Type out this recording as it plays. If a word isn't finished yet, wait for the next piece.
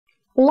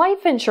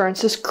Life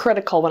insurance is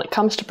critical when it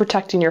comes to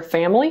protecting your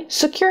family,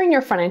 securing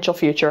your financial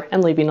future,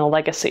 and leaving a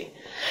legacy.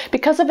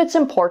 Because of its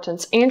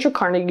importance, Andrew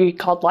Carnegie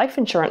called life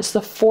insurance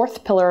the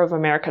fourth pillar of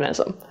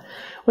Americanism.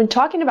 When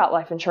talking about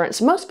life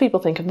insurance, most people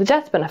think of the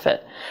death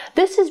benefit.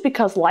 This is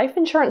because life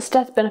insurance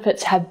death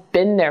benefits have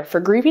been there for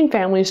grieving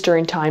families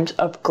during times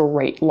of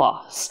great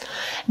loss.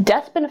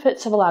 Death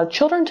benefits have allowed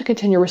children to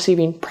continue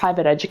receiving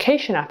private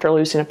education after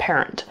losing a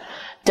parent.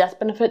 Death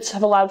benefits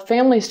have allowed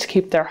families to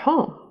keep their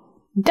home.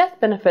 Death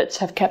benefits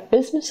have kept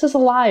businesses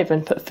alive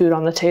and put food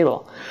on the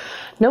table.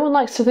 No one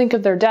likes to think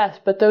of their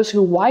death, but those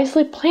who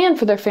wisely plan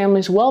for their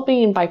family's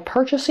well-being by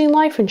purchasing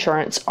life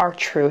insurance are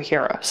true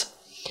heroes.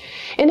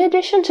 In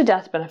addition to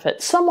death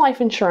benefits, some life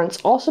insurance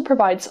also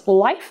provides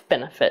life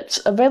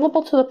benefits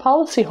available to the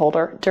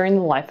policyholder during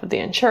the life of the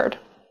insured.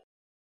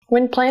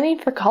 When planning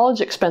for college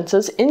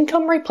expenses,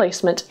 income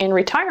replacement, and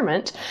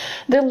retirement,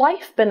 the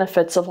life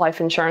benefits of life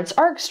insurance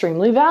are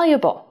extremely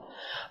valuable.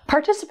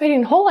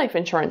 Participating whole life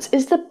insurance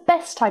is the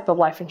best type of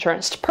life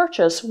insurance to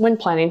purchase when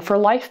planning for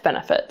life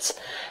benefits.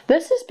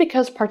 This is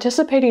because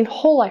participating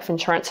whole life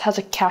insurance has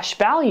a cash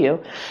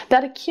value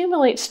that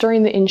accumulates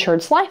during the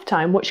insured's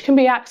lifetime, which can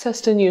be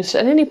accessed and used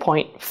at any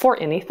point for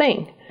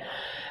anything.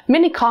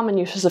 Many common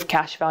uses of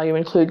cash value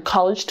include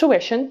college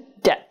tuition,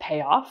 debt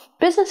payoff,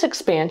 business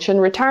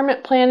expansion,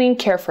 retirement planning,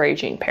 care for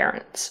aging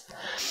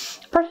parents.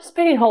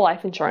 Participating whole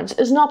life insurance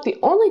is not the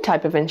only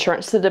type of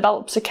insurance that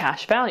develops a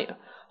cash value.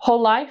 Whole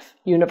life,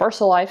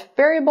 universal life,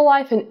 variable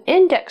life, and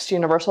indexed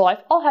universal life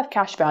all have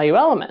cash value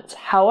elements.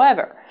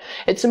 However,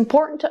 it's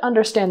important to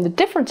understand the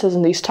differences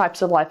in these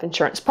types of life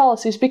insurance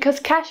policies because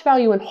cash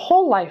value in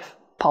whole life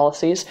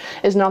policies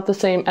is not the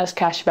same as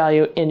cash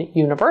value in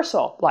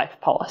universal life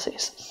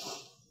policies.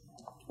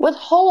 With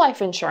whole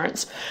life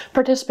insurance,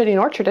 participating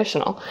or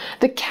traditional,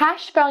 the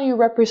cash value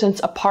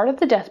represents a part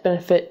of the death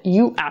benefit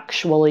you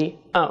actually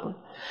own.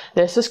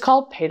 This is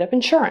called paid-up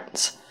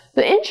insurance.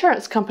 The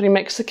insurance company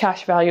makes the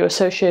cash value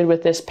associated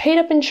with this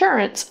paid-up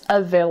insurance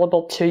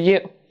available to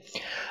you.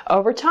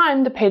 Over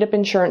time, the paid-up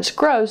insurance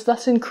grows,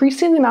 thus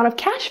increasing the amount of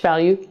cash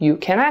value you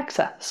can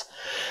access.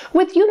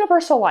 With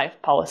universal life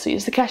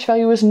policies, the cash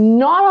value is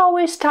not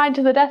always tied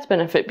to the death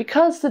benefit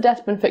because the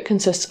death benefit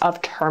consists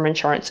of term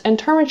insurance, and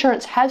term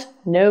insurance has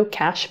no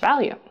cash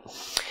value.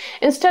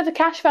 Instead, the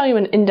cash value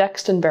in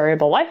indexed and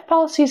variable life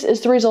policies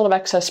is the result of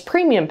excess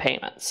premium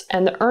payments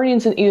and the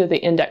earnings in either the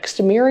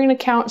indexed mirroring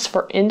accounts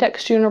for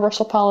indexed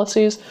universal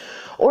policies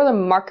or the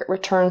market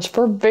returns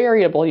for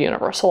variable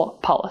universal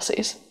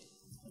policies.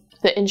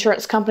 The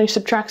insurance company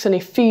subtracts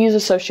any fees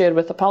associated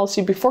with the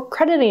policy before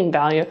crediting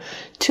value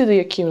to the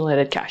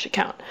accumulated cash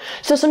account.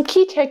 So some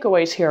key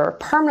takeaways here are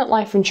permanent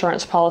life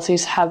insurance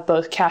policies have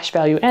both cash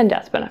value and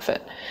death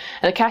benefit.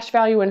 And the cash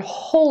value in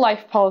whole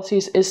life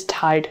policies is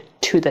tied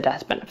to the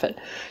death benefit.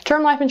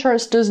 Term life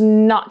insurance does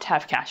not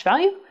have cash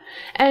value,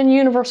 and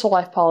universal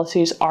life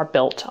policies are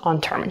built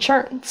on term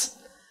insurance.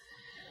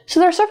 So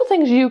there are several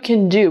things you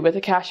can do with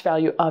the cash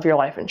value of your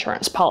life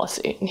insurance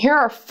policy. And here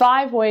are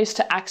 5 ways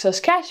to access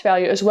cash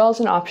value as well as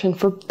an option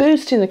for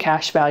boosting the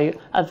cash value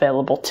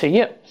available to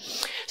you.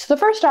 So the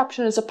first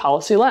option is a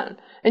policy loan,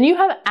 and you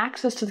have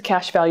access to the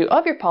cash value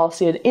of your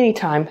policy at any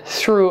time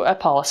through a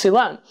policy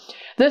loan.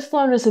 This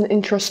loan is an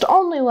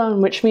interest-only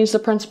loan, which means the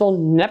principal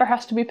never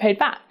has to be paid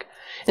back.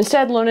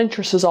 Instead, loan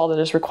interest is all that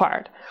is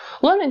required.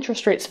 Loan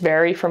interest rates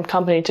vary from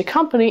company to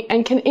company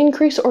and can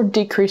increase or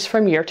decrease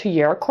from year to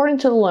year according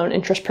to the loan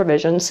interest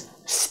provisions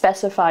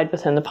specified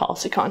within the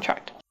policy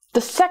contract. The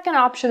second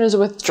option is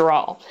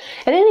withdrawal.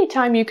 At any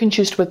time you can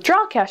choose to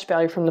withdraw cash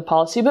value from the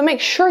policy, but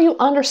make sure you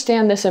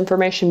understand this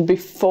information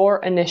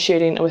before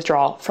initiating a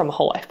withdrawal from a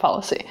whole life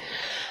policy.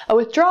 A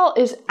withdrawal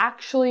is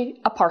actually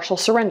a partial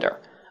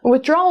surrender.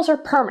 Withdrawals are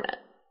permanent.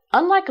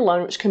 Unlike a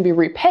loan which can be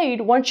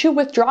repaid, once you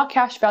withdraw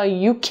cash value,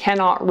 you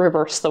cannot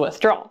reverse the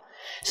withdrawal.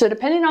 So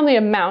depending on the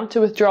amount, a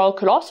withdrawal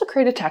could also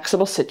create a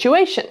taxable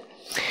situation.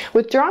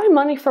 Withdrawing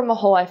money from a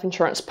whole life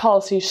insurance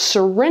policy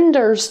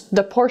surrenders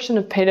the portion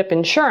of paid-up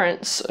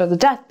insurance, or the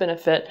death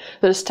benefit,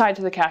 that is tied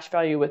to the cash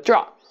value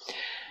withdraw.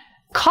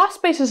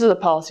 Cost basis of the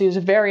policy is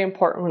very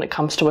important when it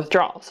comes to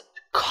withdrawals.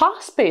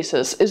 Cost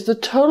basis is the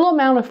total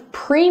amount of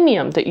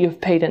premium that you've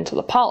paid into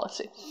the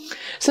policy.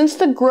 Since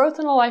the growth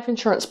in a life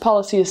insurance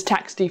policy is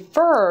tax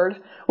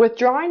deferred,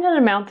 withdrawing an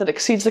amount that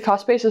exceeds the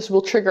cost basis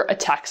will trigger a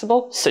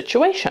taxable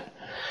situation.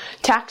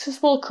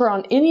 Taxes will occur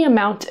on any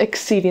amount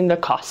exceeding the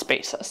cost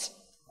basis.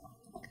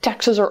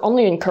 Taxes are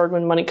only incurred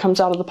when money comes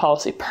out of the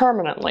policy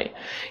permanently,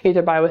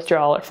 either by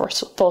withdrawal or for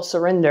full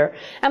surrender,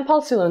 and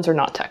policy loans are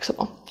not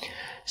taxable.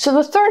 So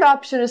the third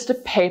option is to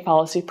pay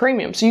policy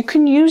premiums. You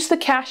can use the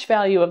cash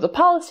value of the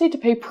policy to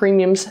pay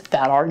premiums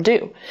that are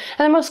due.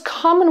 And the most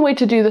common way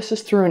to do this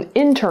is through an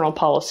internal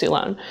policy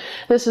loan.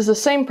 This is the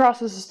same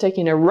process as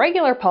taking a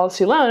regular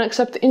policy loan,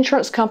 except the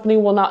insurance company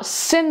will not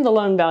send the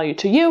loan value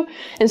to you.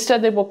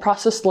 Instead, they will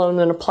process the loan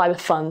and apply the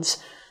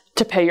funds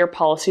to pay your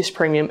policy's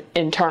premium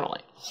internally.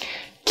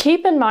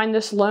 Keep in mind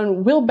this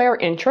loan will bear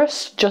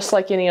interest, just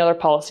like any other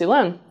policy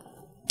loan.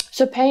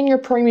 So paying your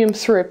premium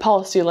through a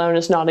policy loan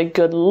is not a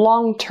good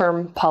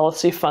long-term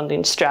policy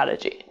funding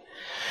strategy.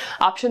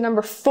 Option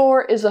number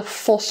 4 is a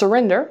full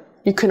surrender.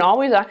 You can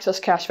always access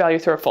cash value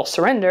through a full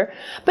surrender,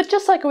 but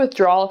just like a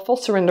withdrawal, a full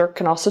surrender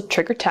can also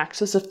trigger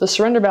taxes if the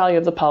surrender value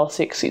of the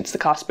policy exceeds the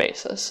cost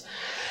basis.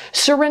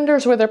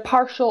 Surrenders, whether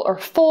partial or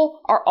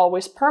full, are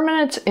always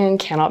permanent and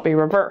cannot be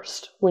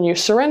reversed. When you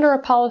surrender a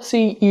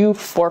policy, you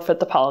forfeit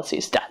the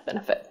policy's death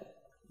benefit.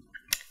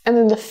 And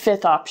then the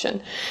 5th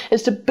option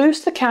is to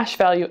boost the cash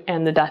value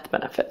and the death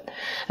benefit.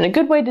 And a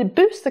good way to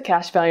boost the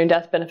cash value and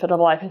death benefit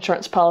of a life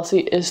insurance policy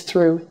is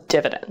through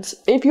dividends.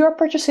 If you are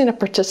purchasing a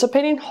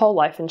participating whole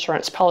life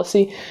insurance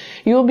policy,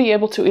 you will be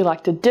able to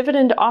elect a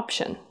dividend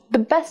option. The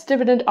best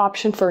dividend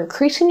option for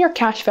increasing your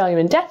cash value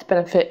and death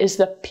benefit is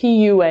the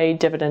PUA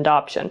dividend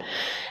option,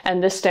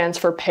 and this stands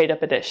for paid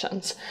up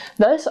additions.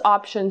 This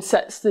option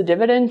sets the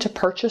dividend to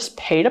purchase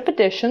paid up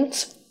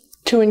additions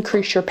to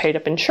increase your paid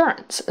up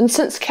insurance. And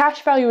since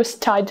cash value is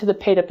tied to the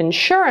paid up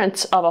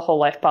insurance of a whole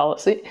life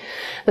policy,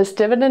 this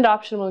dividend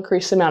option will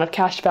increase the amount of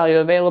cash value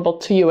available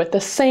to you at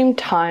the same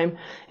time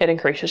it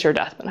increases your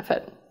death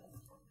benefit.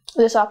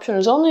 This option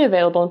is only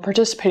available in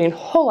participating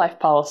whole life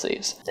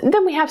policies. And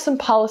then we have some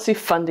policy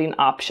funding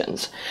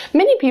options.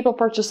 Many people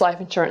purchase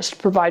life insurance to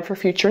provide for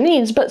future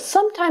needs, but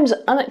sometimes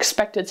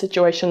unexpected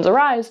situations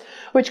arise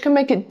which can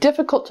make it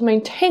difficult to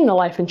maintain the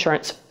life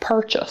insurance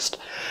purchased.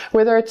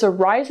 Whether it's a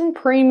rise in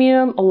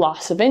premium, a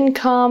loss of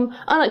income,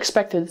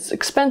 unexpected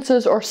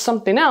expenses, or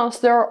something else,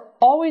 there are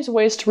always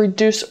ways to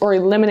reduce or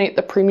eliminate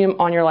the premium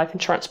on your life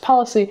insurance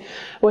policy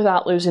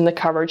without losing the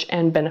coverage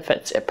and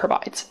benefits it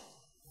provides.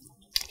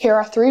 Here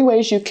are 3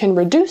 ways you can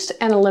reduce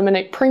and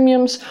eliminate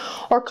premiums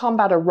or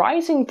combat a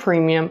rising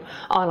premium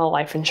on a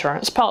life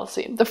insurance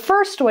policy. The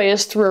first way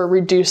is through a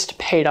reduced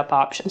paid up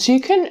option. So you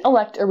can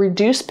elect a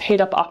reduced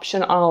paid up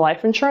option on a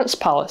life insurance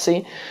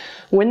policy.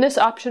 When this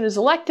option is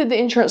elected, the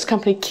insurance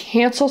company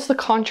cancels the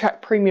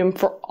contract premium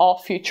for all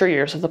future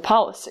years of the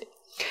policy.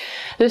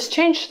 This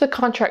change to the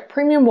contract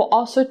premium will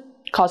also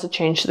cause a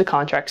change to the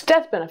contract's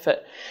death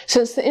benefit.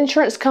 Since the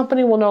insurance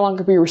company will no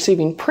longer be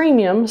receiving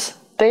premiums,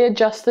 they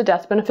adjust the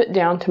death benefit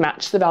down to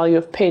match the value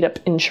of paid up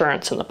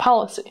insurance in the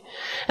policy.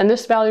 And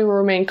this value will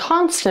remain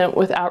constant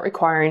without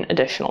requiring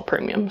additional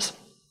premiums.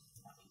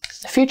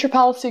 Future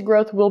policy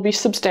growth will be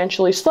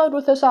substantially slowed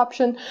with this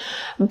option,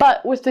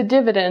 but with the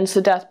dividends,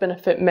 the death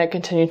benefit may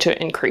continue to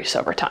increase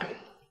over time.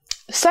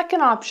 The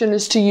second option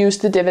is to use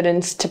the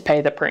dividends to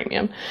pay the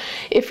premium.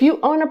 If you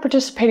own a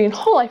participating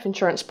whole life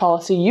insurance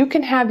policy, you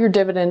can have your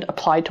dividend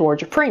applied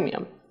towards your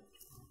premium.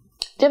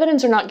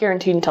 Dividends are not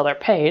guaranteed until they're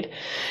paid,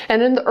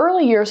 and in the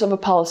early years of a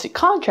policy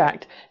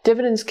contract,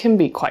 dividends can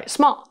be quite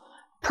small.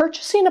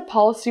 Purchasing a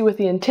policy with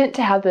the intent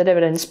to have the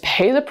dividends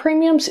pay the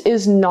premiums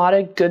is not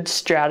a good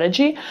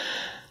strategy,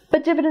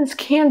 but dividends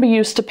can be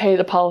used to pay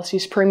the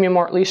policy's premium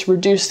or at least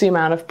reduce the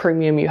amount of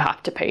premium you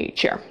have to pay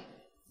each year.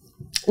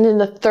 And then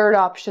the third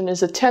option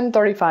is a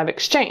 1035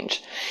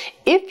 exchange.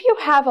 If you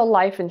have a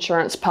life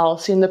insurance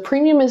policy and the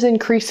premium is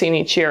increasing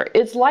each year,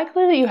 it's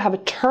likely that you have a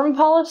term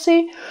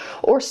policy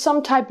or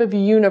some type of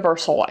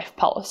universal life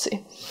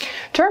policy.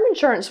 Term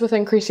insurance with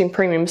increasing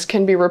premiums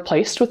can be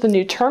replaced with a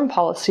new term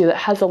policy that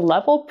has a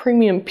level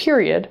premium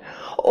period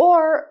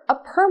or a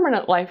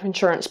permanent life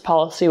insurance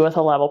policy with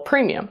a level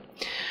premium.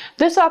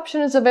 This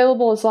option is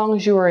available as long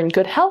as you are in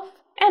good health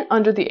and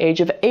under the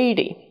age of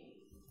 80.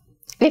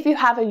 If you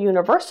have a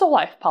universal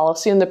life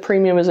policy and the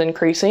premium is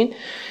increasing,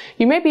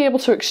 you may be able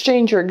to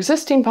exchange your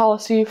existing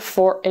policy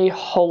for a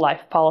whole life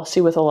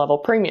policy with a level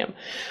premium.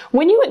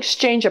 When you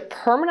exchange a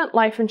permanent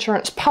life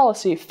insurance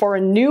policy for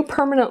a new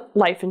permanent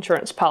life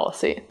insurance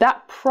policy,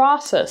 that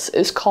process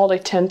is called a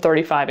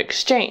 1035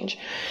 exchange.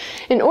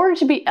 In order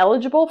to be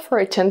eligible for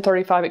a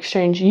 1035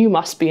 exchange, you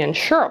must be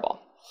insurable.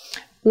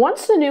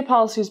 Once the new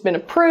policy has been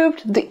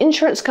approved, the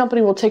insurance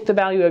company will take the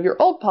value of your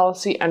old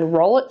policy and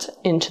roll it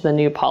into the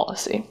new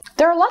policy.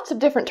 There are lots of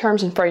different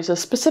terms and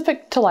phrases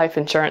specific to life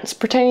insurance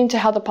pertaining to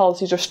how the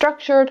policies are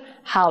structured,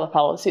 how the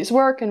policies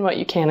work, and what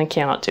you can and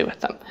cannot do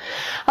with them.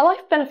 At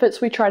Life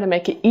Benefits, we try to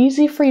make it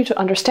easy for you to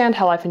understand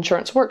how life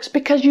insurance works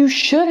because you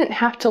shouldn't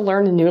have to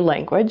learn a new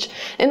language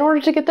in order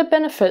to get the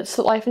benefits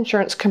that life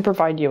insurance can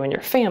provide you and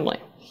your family.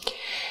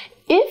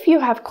 If you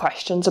have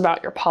questions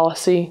about your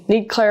policy,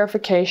 need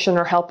clarification,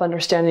 or help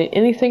understanding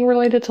anything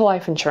related to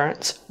life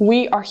insurance,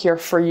 we are here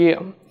for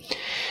you.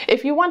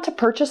 If you want to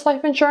purchase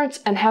life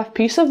insurance and have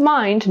peace of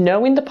mind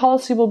knowing the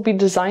policy will be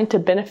designed to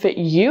benefit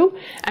you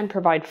and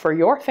provide for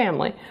your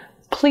family,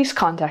 please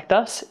contact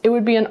us. It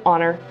would be an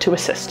honor to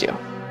assist you.